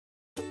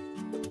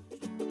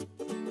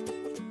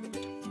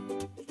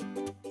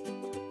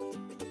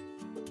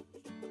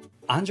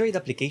Android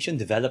application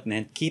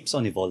development keeps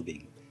on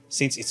evolving.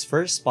 Since its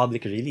first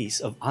public release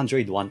of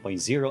Android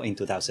 1.0 in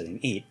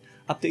 2008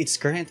 up to its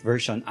current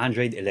version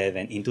Android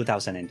 11 in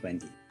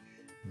 2020.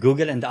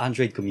 Google and the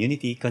Android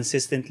community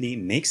consistently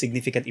make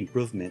significant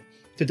improvement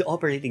to the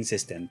operating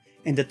system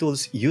and the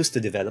tools used to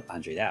develop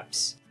Android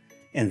apps.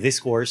 In this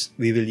course,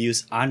 we will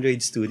use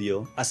Android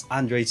Studio as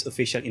Android's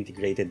official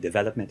integrated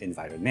development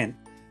environment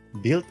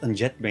built on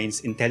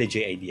JetBrains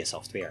IntelliJ IDEA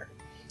software.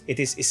 It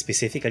is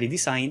specifically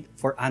designed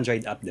for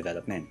Android app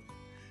development.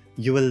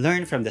 You will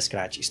learn from the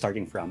scratch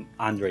starting from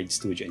Android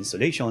Studio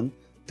installation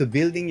to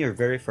building your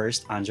very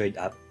first Android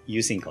app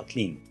using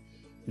Kotlin,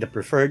 the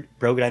preferred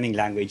programming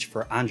language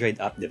for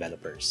Android app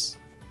developers,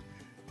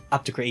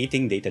 up to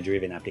creating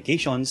data-driven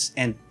applications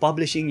and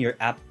publishing your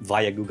app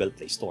via Google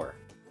Play Store.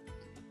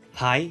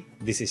 Hi,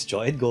 this is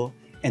Joe Edgo,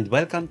 and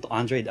welcome to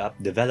Android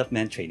App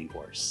Development Training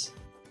Course.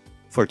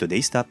 For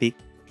today's topic,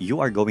 you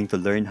are going to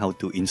learn how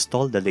to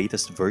install the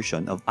latest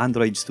version of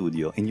Android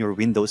Studio in your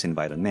Windows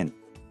environment.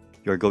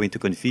 You're going to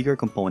configure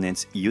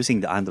components using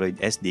the Android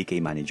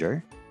SDK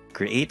Manager,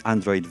 create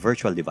Android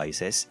virtual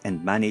devices,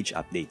 and manage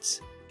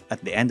updates.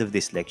 At the end of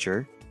this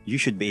lecture, you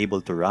should be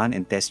able to run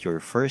and test your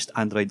first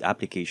Android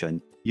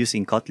application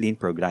using Kotlin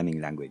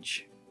programming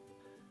language.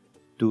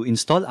 To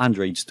install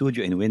Android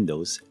Studio in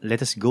Windows,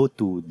 let us go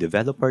to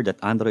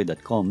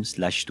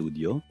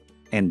developer.android.com/studio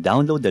and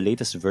download the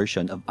latest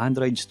version of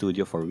Android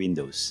Studio for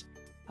Windows.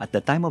 At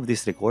the time of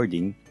this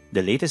recording,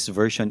 the latest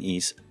version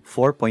is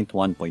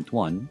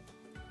 4.1.1.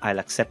 I'll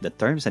accept the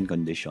terms and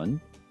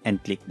conditions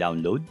and click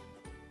download.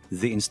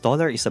 The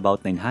installer is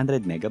about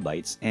 900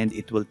 megabytes and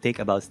it will take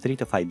about 3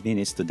 to 5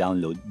 minutes to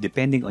download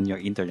depending on your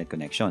internet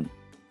connection.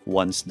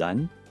 Once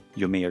done,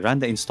 you may run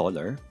the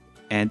installer,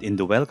 and in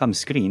the welcome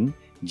screen,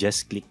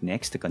 just click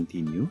next to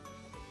continue.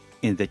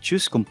 In the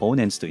choose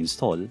components to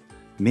install,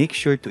 make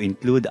sure to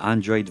include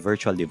Android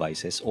Virtual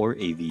Devices or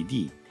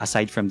AVD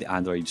aside from the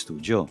Android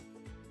Studio.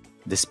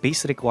 The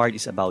space required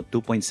is about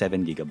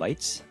 2.7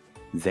 gigabytes.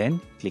 Then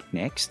click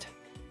next.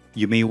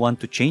 You may want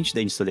to change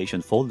the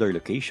installation folder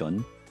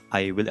location.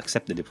 I will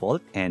accept the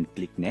default and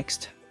click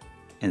next,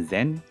 and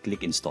then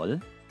click install.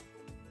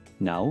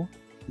 Now,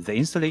 the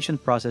installation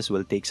process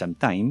will take some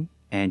time,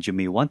 and you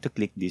may want to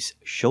click this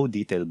show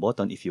detail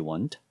button if you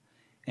want.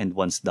 And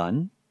once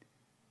done,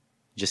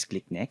 just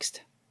click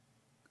next.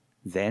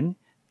 Then,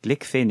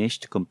 click finish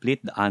to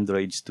complete the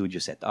Android Studio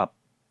setup.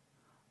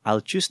 I'll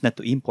choose not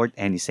to import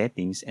any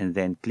settings and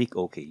then click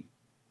OK.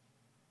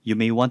 You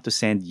may want to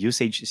send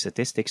usage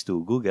statistics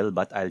to Google,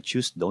 but I'll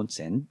choose don't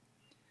send.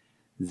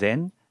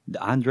 Then,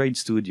 the Android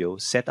Studio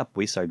setup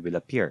wizard will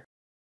appear.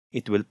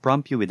 It will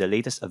prompt you with the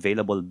latest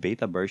available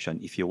beta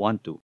version if you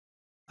want to.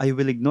 I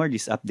will ignore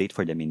this update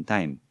for the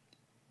meantime.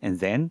 And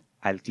then,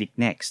 I'll click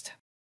next.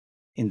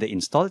 In the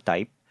install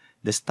type,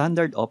 the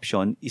standard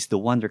option is the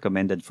one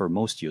recommended for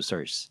most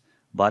users,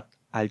 but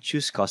I'll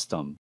choose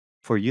custom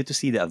for you to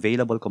see the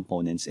available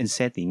components and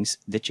settings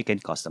that you can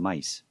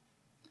customize.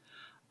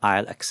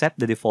 I'll accept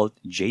the default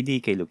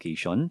JDK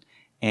location,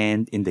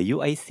 and in the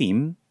UI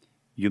theme,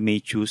 you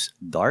may choose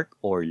dark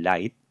or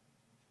light,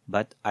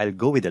 but I'll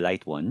go with the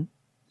light one.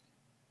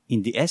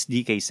 In the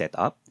SDK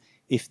setup,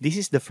 if this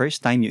is the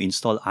first time you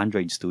install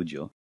Android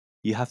Studio,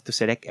 you have to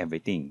select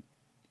everything.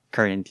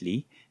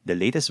 Currently, the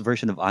latest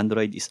version of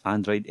Android is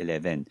Android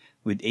 11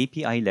 with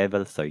API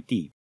level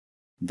 30.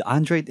 The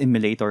Android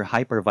emulator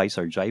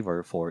hypervisor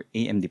driver for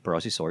AMD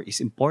processor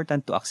is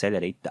important to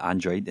accelerate the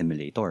Android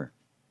emulator.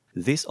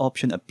 This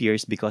option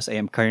appears because I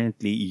am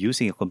currently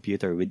using a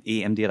computer with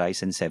AMD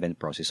Ryzen 7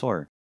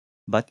 processor.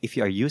 But if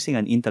you are using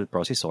an Intel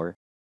processor,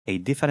 a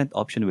different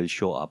option will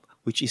show up,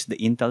 which is the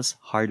Intel's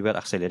Hardware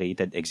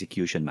Accelerated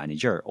Execution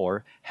Manager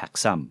or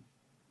HACSM.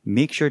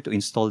 Make sure to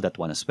install that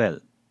one as well.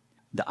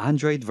 The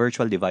Android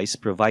virtual device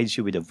provides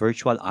you with a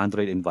virtual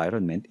Android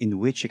environment in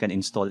which you can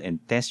install and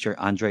test your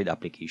Android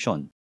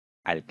application.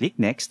 I'll click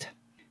next,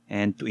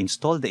 and to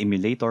install the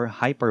emulator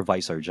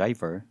hypervisor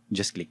driver,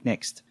 just click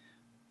next.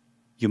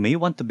 You may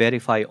want to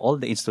verify all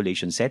the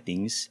installation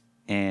settings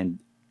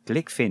and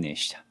click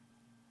finish.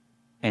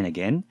 And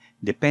again,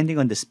 depending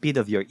on the speed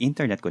of your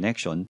internet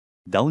connection,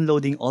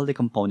 downloading all the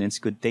components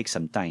could take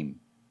some time.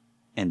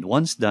 And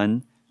once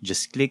done,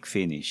 just click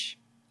finish.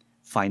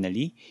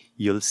 Finally,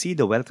 you'll see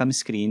the welcome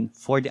screen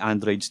for the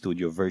Android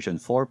Studio version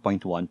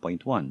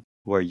 4.1.1,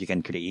 where you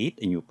can create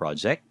a new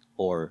project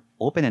or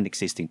open an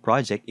existing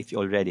project if you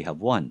already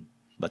have one.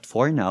 But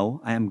for now,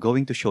 I am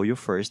going to show you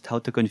first how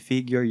to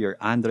configure your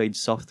Android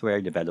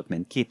Software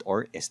Development Kit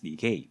or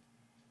SDK.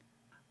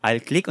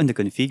 I'll click on the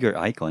configure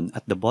icon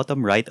at the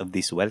bottom right of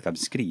this welcome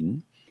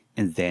screen,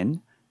 and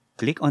then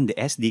click on the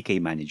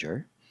SDK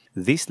Manager.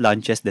 This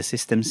launches the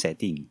system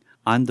setting,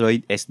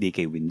 Android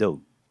SDK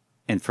window.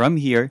 And from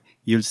here,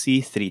 you'll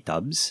see 3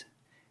 tabs: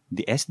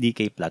 the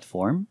SDK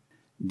Platform,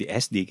 the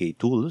Sdk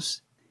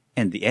Tools,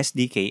 and the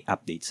Sdk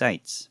Update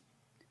Sites.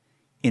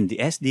 In the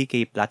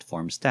Sdk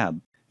Platforms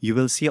tab, you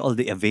will see all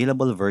the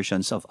available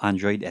versions of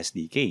Android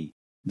SDK.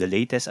 The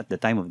latest at the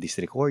time of this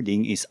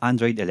recording is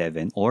Android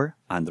 11 or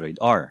Android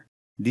R.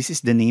 This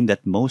is the name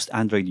that most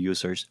Android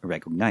users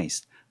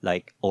recognize,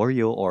 like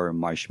Oreo or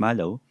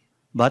Marshmallow,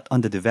 but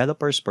on the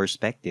developer's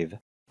perspective,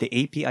 the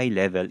API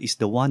level is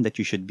the one that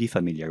you should be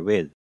familiar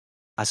with.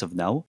 As of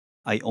now,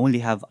 I only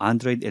have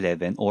Android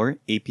 11 or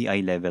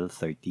API level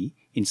 30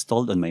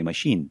 installed on my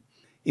machine.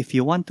 If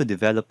you want to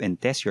develop and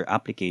test your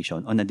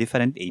application on a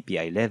different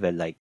API level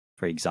like,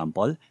 for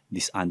example,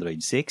 this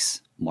Android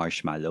 6,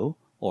 Marshmallow,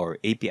 or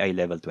API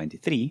level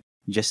 23,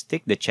 just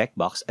tick the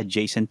checkbox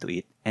adjacent to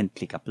it and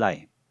click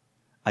Apply.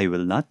 I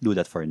will not do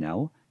that for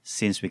now,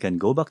 since we can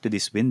go back to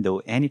this window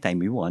anytime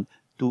we want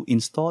to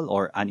install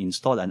or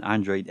uninstall an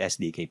Android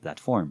SDK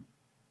platform.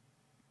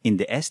 In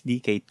the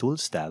Sdk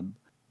Tools tab,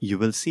 you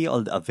will see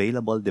all the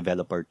available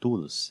developer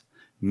tools.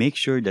 Make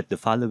sure that the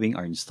following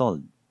are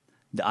installed: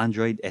 the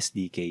Android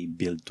SDK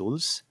Build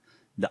Tools,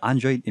 the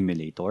Android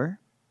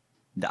Emulator,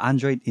 the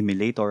Android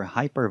Emulator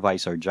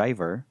Hypervisor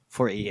Driver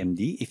for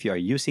AMD if you are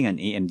using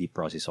an AMD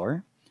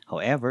processor.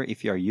 However,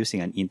 if you are using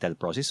an Intel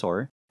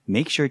processor,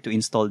 make sure to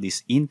install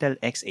this Intel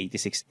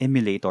x86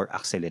 Emulator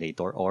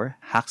Accelerator or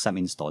HAXAM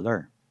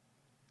installer.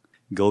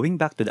 Going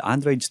back to the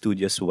Android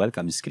Studio's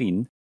welcome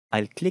screen,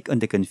 I'll click on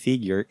the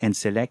Configure and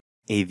select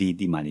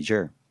AVD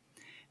Manager.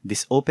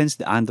 This opens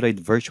the Android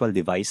Virtual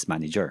Device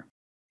Manager.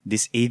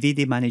 This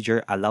AVD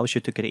Manager allows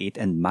you to create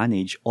and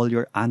manage all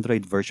your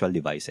Android virtual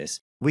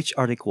devices, which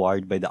are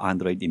required by the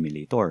Android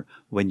emulator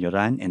when you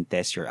run and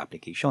test your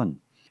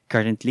application.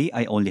 Currently,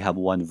 I only have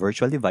one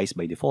virtual device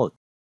by default,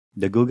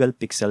 the Google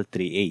Pixel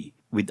 3a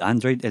with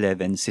Android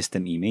 11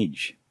 system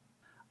image.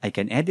 I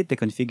can edit the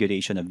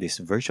configuration of this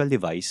virtual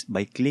device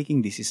by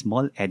clicking this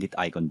small edit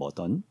icon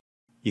button.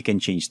 You can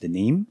change the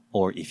name,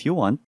 or if you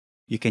want,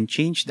 you can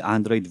change the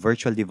Android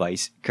virtual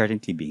device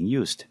currently being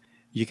used.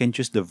 You can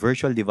choose the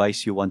virtual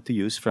device you want to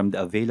use from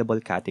the available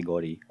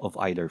category of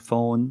either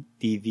phone,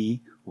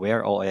 TV,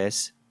 Wear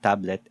OS,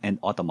 tablet, and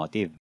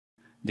automotive.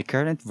 The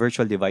current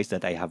virtual device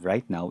that I have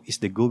right now is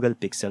the Google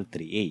Pixel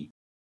 3a,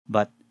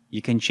 but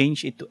you can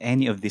change it to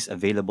any of these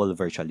available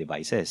virtual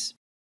devices.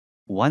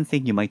 One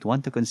thing you might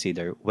want to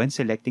consider when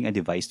selecting a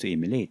device to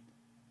emulate: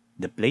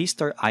 the Play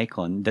Store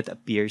icon that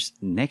appears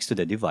next to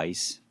the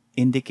device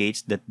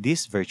indicates that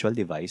this virtual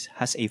device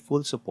has a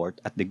full support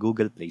at the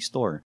Google Play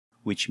Store,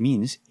 which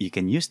means you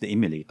can use the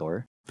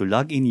emulator to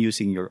log in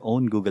using your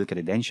own Google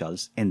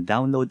credentials and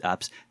download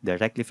apps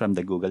directly from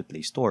the Google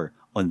Play Store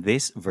on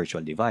this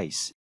virtual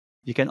device.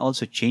 You can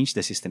also change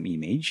the system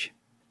image.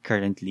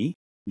 Currently,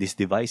 this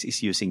device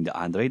is using the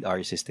Android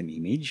R system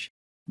image,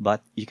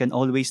 but you can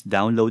always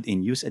download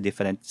and use a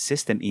different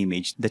system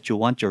image that you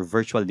want your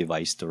virtual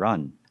device to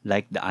run,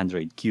 like the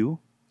Android Q,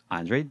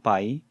 Android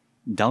Pie,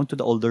 down to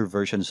the older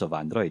versions of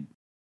Android.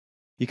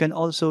 You can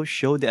also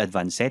show the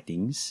advanced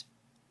settings,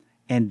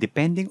 and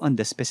depending on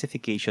the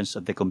specifications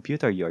of the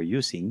computer you are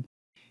using,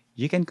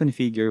 you can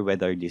configure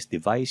whether this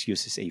device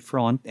uses a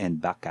front and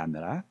back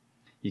camera.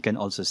 You can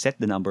also set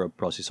the number of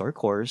processor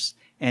cores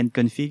and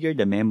configure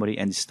the memory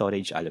and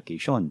storage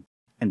allocation.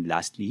 And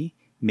lastly,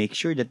 make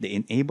sure that the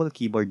Enable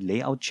Keyboard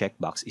Layout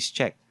checkbox is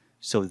checked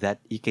so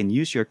that you can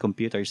use your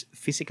computer's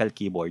physical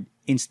keyboard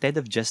instead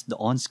of just the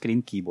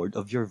on-screen keyboard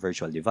of your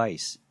virtual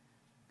device.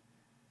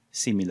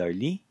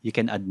 Similarly, you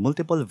can add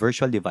multiple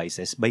virtual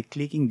devices by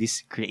clicking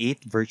this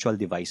Create Virtual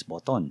Device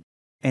button,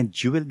 and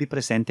you will be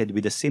presented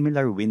with a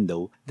similar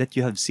window that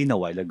you have seen a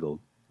while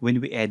ago when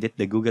we edit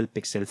the Google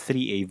Pixel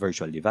 3a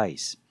virtual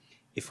device.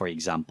 If, for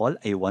example,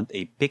 I want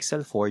a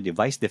Pixel 4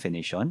 device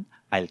definition,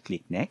 I'll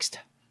click Next,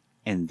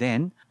 and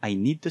then I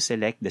need to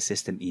select the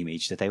system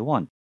image that I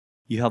want.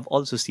 You have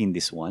also seen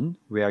this one,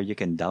 where you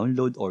can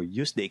download or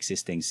use the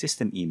existing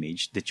system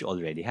image that you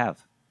already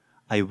have.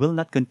 I will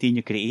not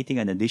continue creating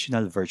an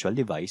additional virtual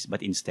device,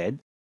 but instead,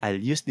 I'll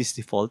use this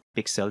default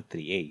Pixel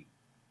 3a.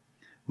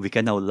 We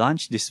can now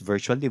launch this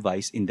virtual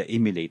device in the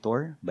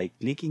emulator by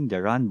clicking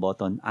the Run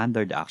button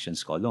under the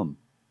Actions column.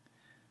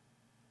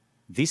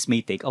 This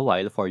may take a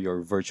while for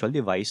your virtual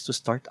device to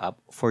start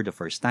up for the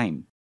first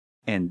time.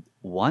 And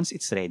once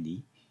it's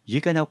ready, you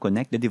can now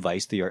connect the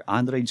device to your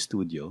Android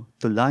Studio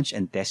to launch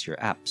and test your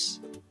apps.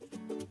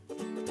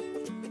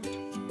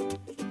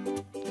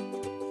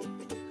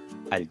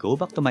 I'll go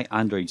back to my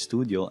Android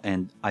Studio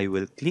and I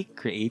will click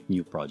Create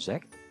New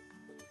Project.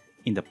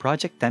 In the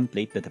project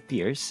template that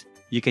appears,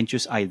 you can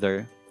choose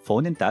either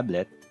Phone and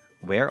Tablet,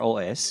 Wear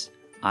OS,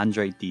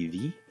 Android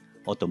TV,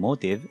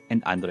 Automotive,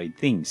 and Android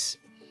Things.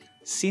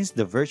 Since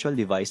the virtual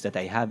device that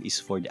I have is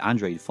for the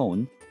Android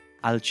phone,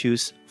 I'll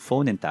choose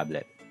Phone and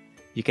Tablet.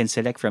 You can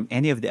select from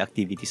any of the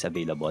activities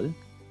available.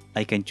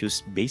 I can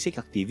choose Basic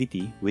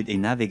Activity with a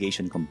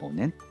navigation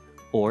component,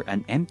 or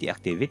an empty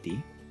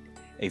activity,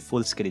 a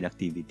full screen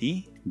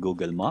activity,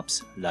 Google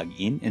Maps,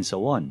 login, and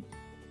so on.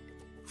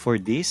 For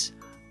this,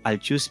 I'll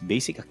choose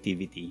Basic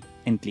Activity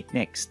and click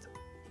Next.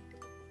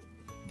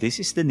 This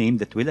is the name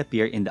that will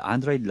appear in the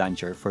Android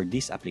launcher for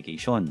this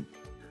application.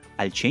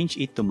 I'll change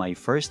it to my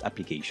first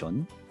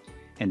application,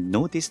 and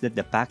notice that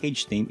the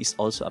package name is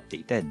also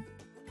updated.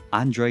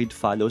 Android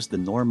follows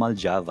the normal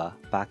Java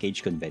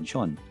package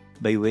convention,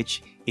 by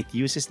which it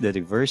uses the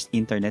reversed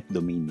internet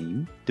domain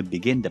name to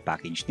begin the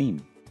package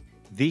name.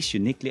 This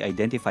uniquely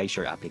identifies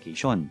your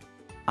application.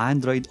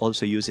 Android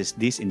also uses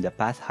this in the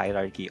path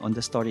hierarchy on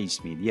the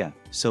storage media.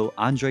 So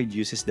Android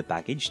uses the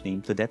package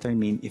name to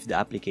determine if the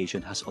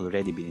application has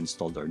already been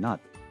installed or not.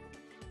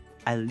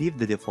 I'll leave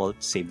the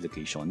default save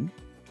location.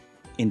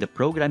 In the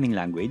programming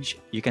language,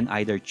 you can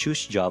either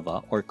choose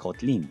Java or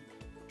Kotlin.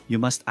 You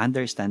must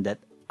understand that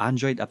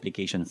Android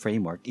application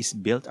framework is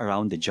built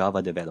around the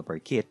Java Developer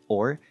Kit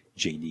or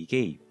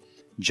JDK.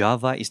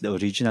 Java is the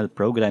original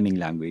programming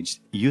language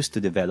used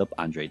to develop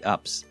Android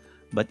apps.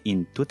 But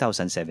in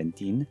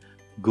 2017,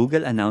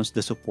 Google announced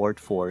the support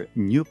for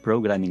new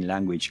programming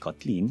language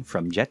Kotlin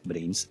from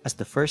JetBrains as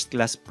the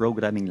first-class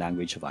programming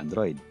language of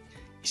Android.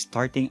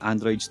 Starting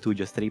Android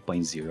Studio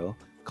 3.0,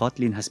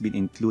 Kotlin has been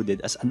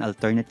included as an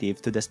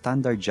alternative to the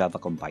standard Java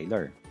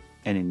compiler.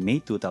 And in May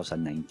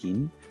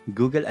 2019,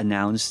 Google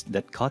announced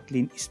that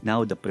Kotlin is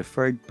now the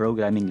preferred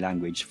programming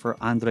language for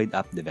Android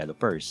app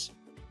developers.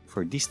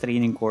 For this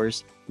training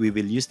course, we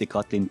will use the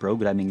Kotlin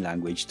programming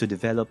language to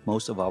develop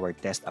most of our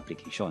test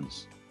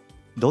applications.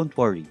 Don't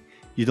worry,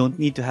 you don't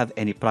need to have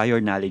any prior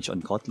knowledge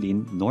on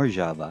Kotlin nor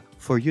Java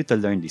for you to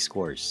learn this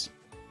course.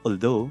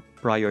 Although,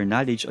 prior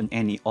knowledge on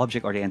any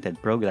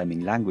object-oriented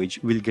programming language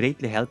will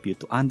greatly help you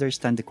to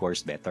understand the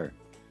course better.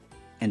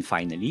 And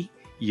finally,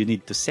 you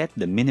need to set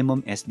the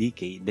minimum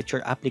SDK that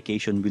your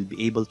application will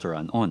be able to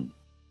run on.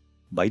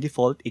 By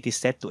default, it is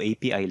set to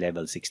API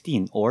level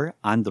 16 or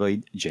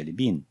Android Jelly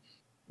Bean.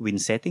 When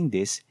setting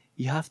this,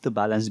 you have to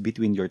balance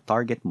between your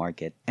target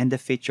market and the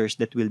features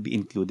that will be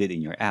included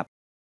in your app.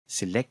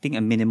 Selecting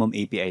a minimum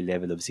API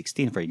level of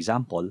 16, for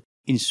example,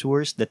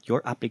 ensures that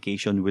your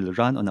application will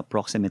run on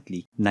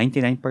approximately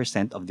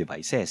 99% of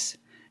devices.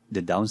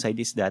 The downside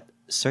is that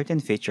certain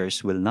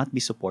features will not be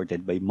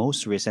supported by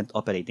most recent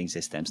operating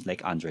systems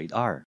like Android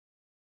R.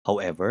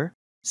 However,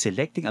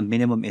 selecting a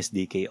minimum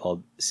SDK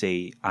of,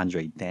 say,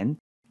 Android 10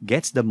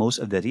 gets the most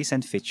of the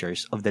recent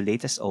features of the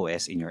latest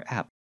OS in your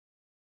app.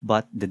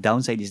 But the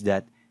downside is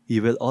that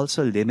you will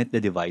also limit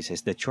the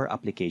devices that your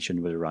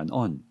application will run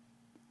on.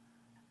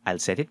 I'll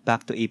set it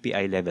back to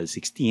API level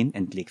 16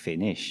 and click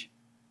Finish.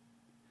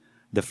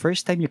 The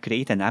first time you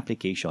create an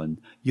application,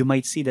 you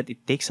might see that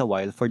it takes a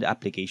while for the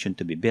application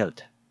to be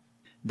built.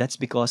 That's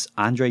because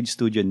Android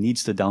Studio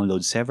needs to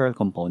download several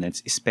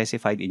components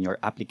specified in your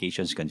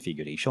application's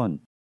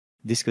configuration.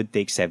 This could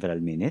take several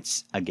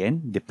minutes,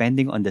 again,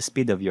 depending on the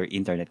speed of your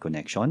internet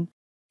connection,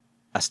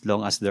 as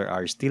long as there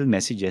are still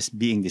messages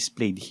being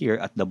displayed here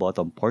at the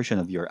bottom portion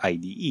of your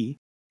IDE,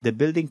 the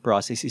building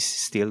process is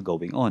still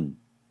going on.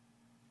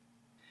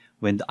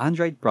 When the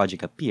Android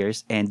project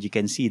appears and you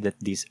can see that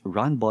this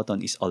Run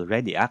button is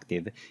already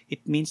active,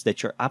 it means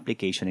that your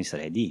application is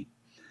ready.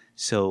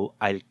 So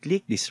I'll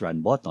click this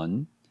Run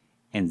button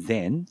and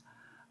then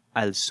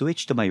I'll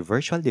switch to my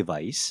virtual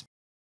device.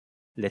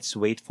 Let's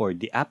wait for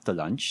the app to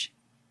launch.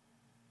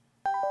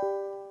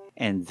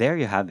 And there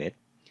you have it,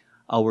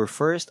 our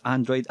first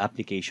Android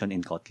application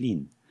in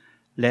Kotlin.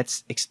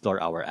 Let's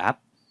explore our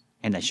app.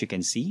 And as you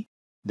can see,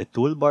 the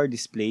toolbar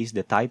displays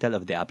the title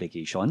of the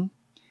application.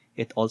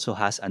 It also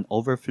has an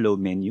overflow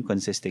menu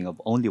consisting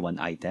of only one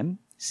item,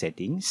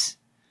 Settings.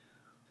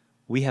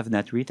 We have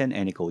not written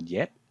any code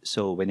yet,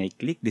 so when I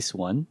click this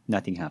one,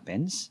 nothing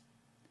happens.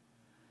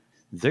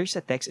 There's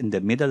a text in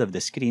the middle of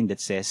the screen that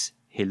says,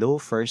 Hello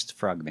First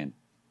Fragment,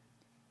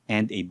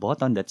 and a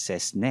button that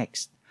says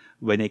Next.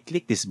 When I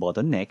click this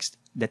button Next,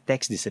 the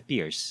text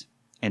disappears.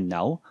 And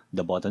now,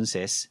 the button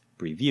says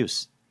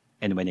Previews.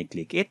 And when I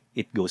click it,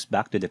 it goes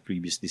back to the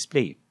previous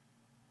display.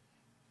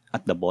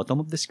 At the bottom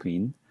of the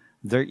screen,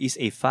 there is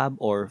a fab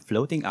or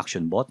floating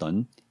action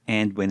button,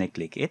 and when I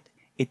click it,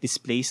 it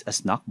displays a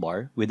snack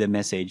bar with the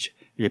message,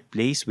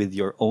 Replace with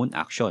your own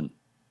action.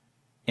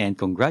 And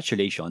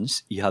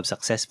congratulations, you have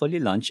successfully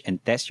launched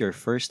and tested your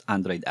first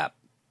Android app.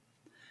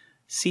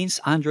 Since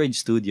Android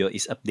Studio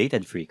is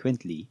updated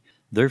frequently,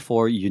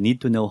 therefore you need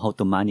to know how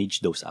to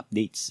manage those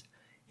updates.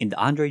 In the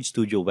Android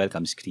Studio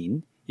welcome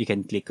screen, you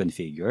can click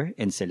Configure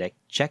and select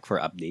Check for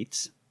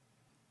Updates.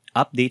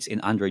 Updates in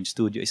Android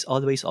Studio is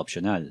always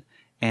optional.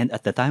 And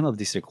at the time of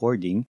this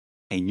recording,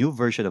 a new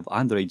version of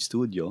Android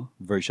Studio,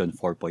 version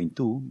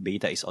 4.2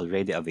 beta is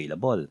already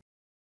available.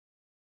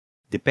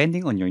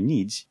 Depending on your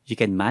needs, you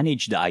can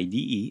manage the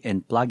IDE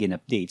and plugin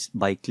updates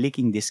by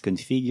clicking this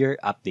Configure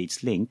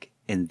Updates link,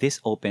 and this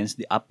opens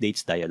the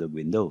Updates dialog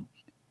window.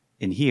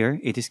 In here,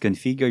 it is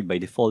configured by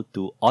default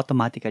to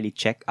automatically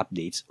check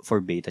updates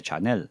for beta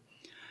channel.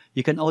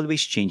 You can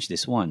always change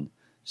this one.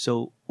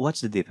 So,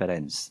 what's the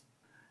difference?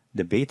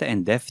 The beta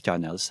and dev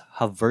channels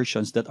have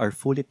versions that are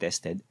fully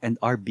tested and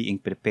are being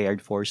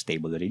prepared for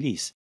stable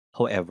release.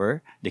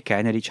 However, the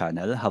Canary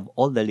channel have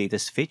all the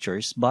latest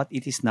features but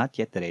it is not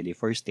yet ready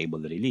for stable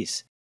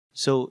release.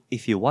 So,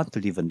 if you want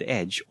to live on the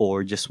edge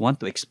or just want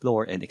to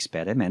explore and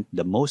experiment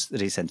the most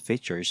recent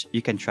features,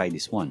 you can try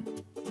this one.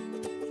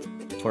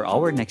 For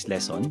our next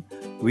lesson,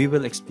 we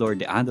will explore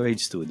the Android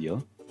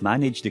Studio,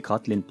 manage the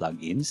Kotlin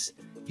plugins,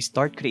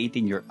 start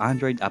creating your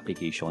Android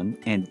application,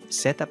 and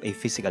set up a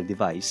physical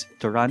device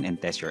to run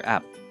and test your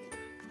app.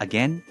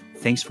 Again,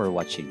 thanks for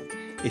watching.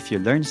 If you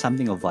learned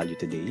something of value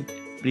today,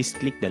 please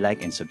click the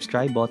like and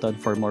subscribe button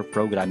for more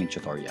programming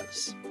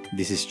tutorials.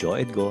 This is Joe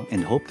Edgo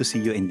and hope to see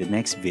you in the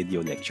next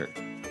video lecture.